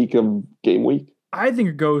name the week of game week. I think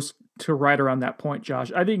it goes to right around that point,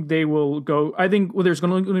 Josh. I think they will go. I think there's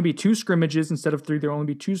going to be 2 scrimmages instead of 3. There will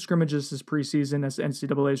only be 2 scrimmages this preseason as the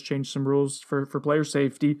NCAA has changed some rules for player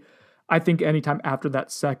safety. I think anytime after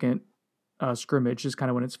that second scrimmage is kind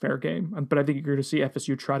of when it's fair game. But I think you're going to see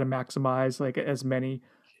FSU try to maximize like as many.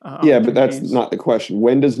 But that's not the question.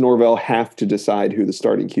 When does Norvell have to decide who the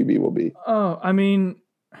starting QB will be? Oh, I mean,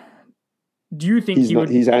 do you think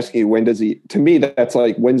he's asking you, when does he? To me, that's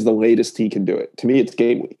like, when's the latest he can do it? To me, it's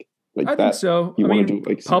game week. Like I think so. You want to do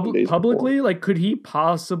like publicly, before. like, could he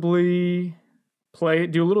possibly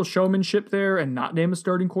do a little showmanship there and not name a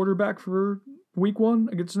starting quarterback for week 1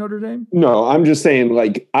 against Notre Dame? No, I'm just saying,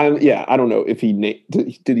 like, I don't know if he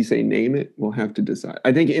did he say name it? We'll have to decide.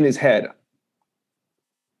 I think in his head,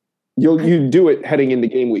 you do it heading into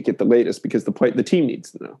game week at the latest because the team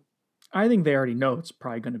needs to know. I think they already know it's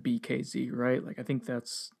probably going to be KZ, right? Like I think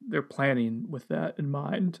they're planning with that in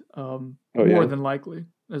mind. More than likely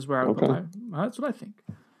is where I would put that's what I think.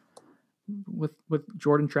 With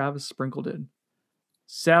Jordan Travis sprinkled in.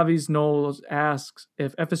 Savvy's Knowles asks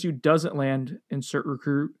if FSU doesn't land insert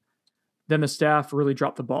recruit, then the staff really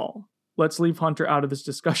dropped the ball. Let's leave Hunter out of this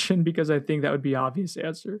discussion because I think that would be obvious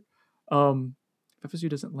answer. If FSU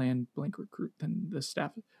doesn't land blank recruit, then the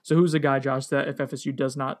staff. So who's the guy, Josh, that if FSU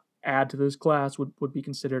does not add to this class would be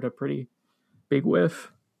considered a pretty big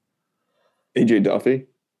whiff? AJ Duffy.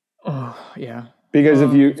 Oh yeah. Because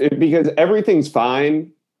because everything's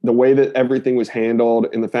fine, the way that everything was handled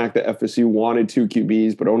and the fact that FSU wanted 2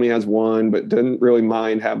 QBs but only has one, but didn't really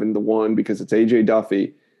mind having the one because it's AJ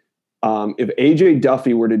Duffy. If AJ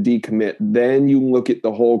Duffy were to decommit, then you look at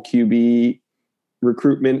the whole QB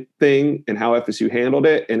recruitment thing and how FSU handled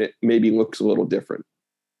it, and it maybe looks a little different.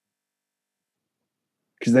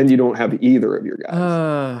 Because then you don't have either of your guys.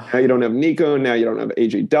 Now you don't have Nico. Now you don't have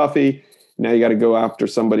AJ Duffy. Now you got to go after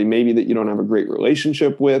somebody maybe that you don't have a great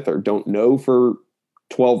relationship with or don't know for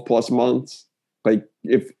 12 plus months. Like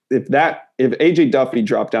if AJ Duffy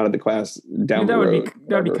dropped out of the class down the road,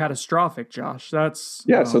 that would be catastrophic, Josh. That's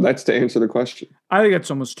so that's to answer the question. I think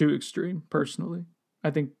that's almost too extreme, personally.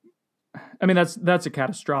 I mean that's a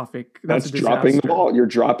catastrophic. That's a dropping the ball. You're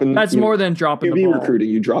dropping. That's more than dropping the ball. Recruiting.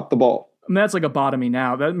 You drop the ball. I mean, that's like a bottoming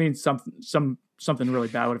out. That means something really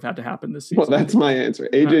bad would have had to happen this season. Well, that's my answer.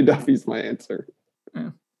 AJ Duffy's my answer.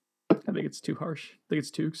 Yeah. I think it's too harsh. I think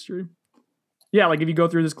it's too extreme. Yeah, like if you go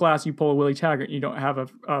through this class, you pull a Willie Taggart, and you don't have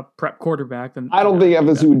a prep quarterback, then I don't think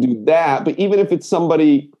FSU would do that. But even if it's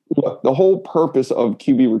somebody, look, the whole purpose of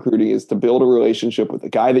QB recruiting is to build a relationship with a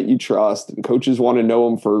guy that you trust, and coaches want to know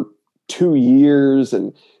him for 2 years.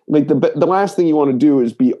 And like the last thing you want to do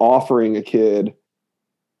is be offering a kid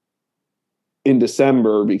in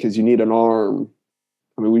December because you need an arm.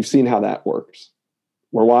 I mean, we've seen how that works.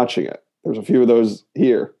 We're watching it. There's a few of those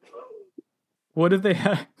here. What if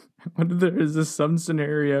there is some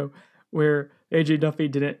scenario where AJ Duffy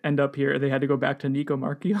didn't end up here? They had to go back to Nico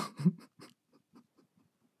Marchio.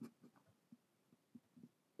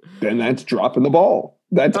 Then that's dropping the ball.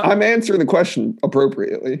 I'm answering the question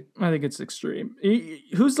appropriately. I think it's extreme.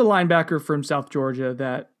 Who's the linebacker from South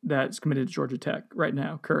Georgia that's committed to Georgia Tech right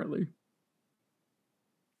now, currently?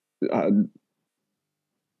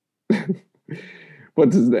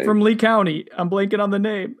 What's his name? From Lee County. I'm blanking on the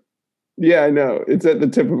name. Yeah, I know. It's at the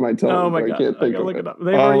tip of my tongue. Oh my God. I can't think of look it up.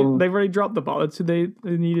 They've already dropped the ball. That's who they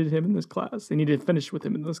needed him in this class. They needed to finish with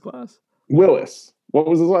him in this class. Willis. What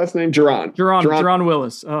was his last name? Jerron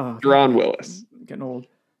Willis. Oh, Jerron Willis. Getting old.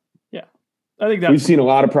 Yeah. I think we've seen a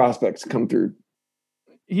lot of prospects come through.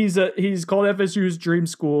 He's called FSU's dream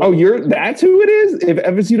school. Oh, that's who it is? If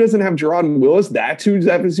FSU doesn't have Jerron Willis, that's who's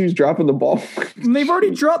FSU's dropping the ball. They've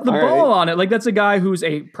already dropped the ball on it. Like that's a guy who's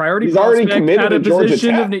a priority. He's already committed to Georgia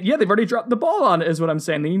Tech. They've already dropped the ball on it, is what I'm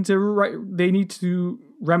saying. They need to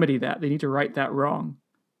remedy that. They need to right that wrong.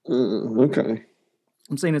 Okay.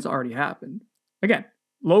 I'm saying it's already happened. Again,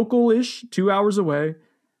 local-ish, 2 hours away.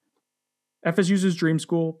 FSU's his dream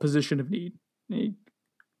school, position of need.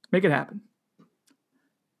 Make it happen.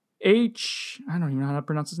 I don't even know how to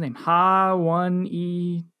pronounce his name.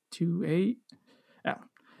 Ha1E28. Yeah.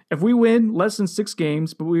 If we win less than 6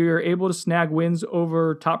 games, but we are able to snag wins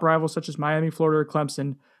over top rivals such as Miami, Florida, or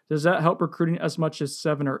Clemson, does that help recruiting as much as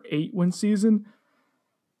 7 or 8 win season?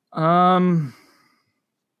 If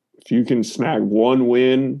you can snag 1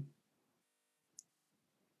 win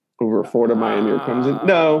over Florida, Miami, or Clemson,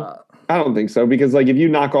 no, I don't think so. Because like if you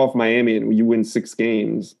knock off Miami and you win 6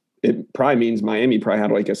 games, it probably means Miami probably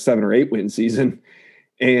had like a 7 or 8 win season.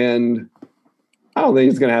 And I don't think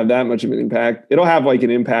it's going to have that much of an impact. It'll have like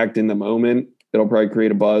an impact in the moment. It'll probably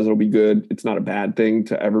create a buzz. It'll be good. It's not a bad thing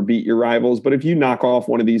to ever beat your rivals. But if you knock off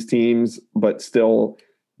one of these teams, but still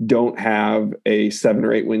don't have a 7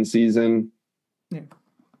 or 8 win season,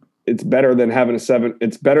 it's better than having a 7.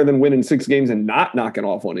 It's better than winning 6 games and not knocking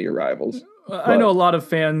off one of your rivals. I know a lot of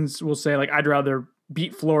fans will say like, I'd rather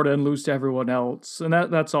beat Florida and lose to everyone else. And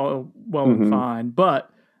that's all well and fine. But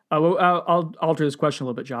I'll alter this question a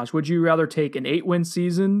little bit, Josh. Would you rather take an 8-win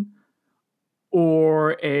season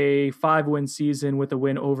or a 5-win season with a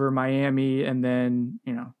win over Miami? And then,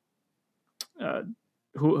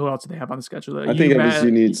 who else do they have on the schedule? I think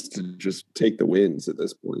FSU needs to just take the wins at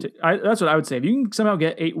this point. That's what I would say. If you can somehow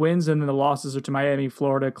get 8 wins and then the losses are to Miami,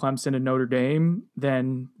 Florida, Clemson, and Notre Dame,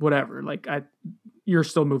 then whatever. Like you're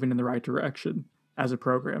still moving in the right direction as a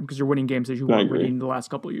program because you're winning games as you weren't winning the last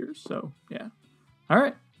couple of years. So, yeah. All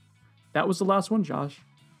right. That was the last one, Josh.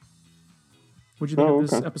 What'd you think of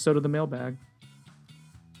this episode of the Mailbag?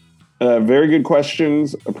 Very good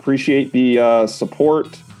questions. Appreciate the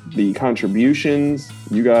support, the contributions.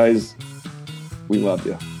 You guys, we love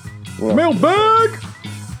you. Mailbag!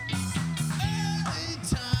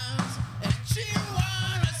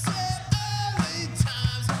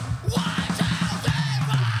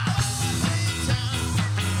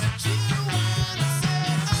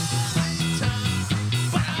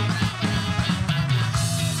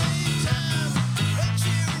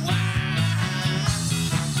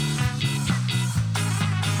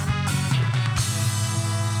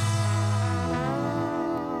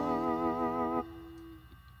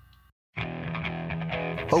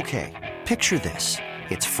 Okay, picture this.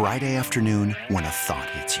 It's Friday afternoon when a thought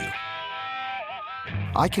hits you.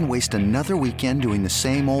 I can waste another weekend doing the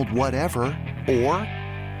same old whatever, or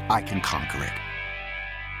I can conquer it.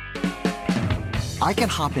 I can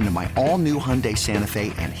hop into my all-new Hyundai Santa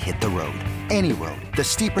Fe and hit the road. Any road. The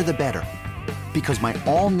steeper, the better. Because my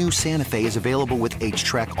all-new Santa Fe is available with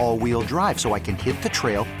H-Track all-wheel drive, so I can hit the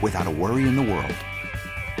trail without a worry in the world.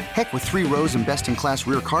 Heck, with 3 rows and best-in-class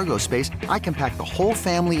rear cargo space, I can pack the whole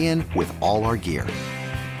family in with all our gear.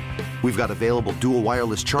 We've got available dual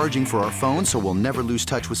wireless charging for our phones, so we'll never lose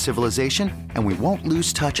touch with civilization, and we won't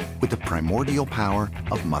lose touch with the primordial power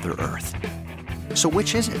of Mother Earth. So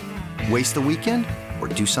which is it? Waste the weekend or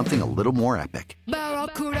do something a little more epic?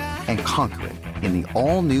 And conquer it in the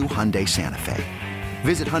all-new Hyundai Santa Fe.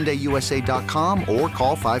 Visit HyundaiUSA.com or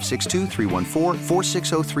call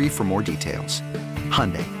 562-314-4603 for more details.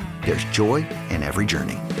 Hyundai, there's joy in every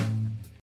journey.